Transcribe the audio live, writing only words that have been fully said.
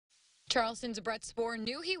Charleston's Brett Spour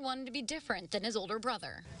knew he wanted to be different than his older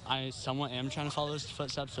brother. I somewhat am trying to follow his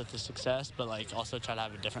footsteps with the success, but also try to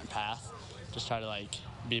have a different path. Just try to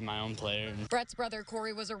be my own player. Brett's brother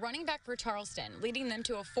Corey was a running back for Charleston, leading them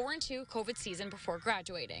to a 4-2 COVID season before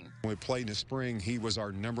graduating. When we played in the spring, he was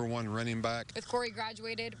our #1 running back. With Corey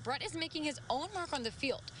graduated, Brett is making his own mark on the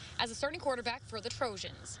field as a starting quarterback for the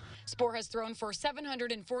Trojans. Spour has thrown for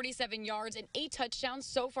 747 yards and 8 touchdowns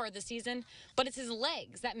so far this season, but it's his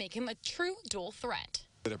legs that make him a true dual threat.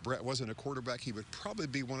 But if Brett wasn't a quarterback, he would probably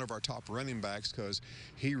be one of our top running backs because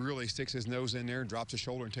he really sticks his nose in there, drops his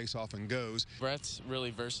shoulder, and takes off and goes. Brett's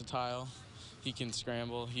really versatile. He can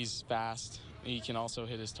scramble. He's fast. He can also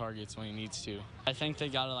hit his targets when he needs to. I think they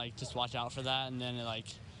got to just watch out for that, and then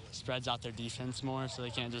it spreads out their defense more so they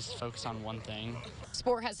can't just focus on one thing.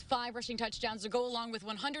 Spour has 5 rushing touchdowns to go along with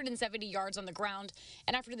 170 yards on the ground.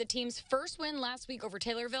 And after the team's first win last week over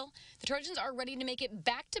Taylorville, the Trojans are ready to make it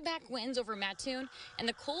back-to-back wins over Mattoon and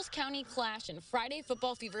the Coles County Clash in Friday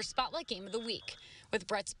Football Fever Spotlight Game of the Week, with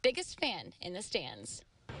Brett's biggest fan in the stands.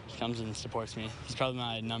 He comes and supports me. He's probably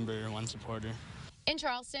my #1 supporter. In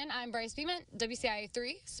Charleston, I'm Bryce Beeman, WCIA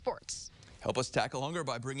 3 Sports. Help us tackle hunger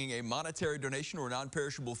by bringing a monetary donation or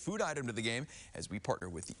non-perishable food item to the game as we partner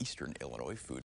with the Eastern Illinois Food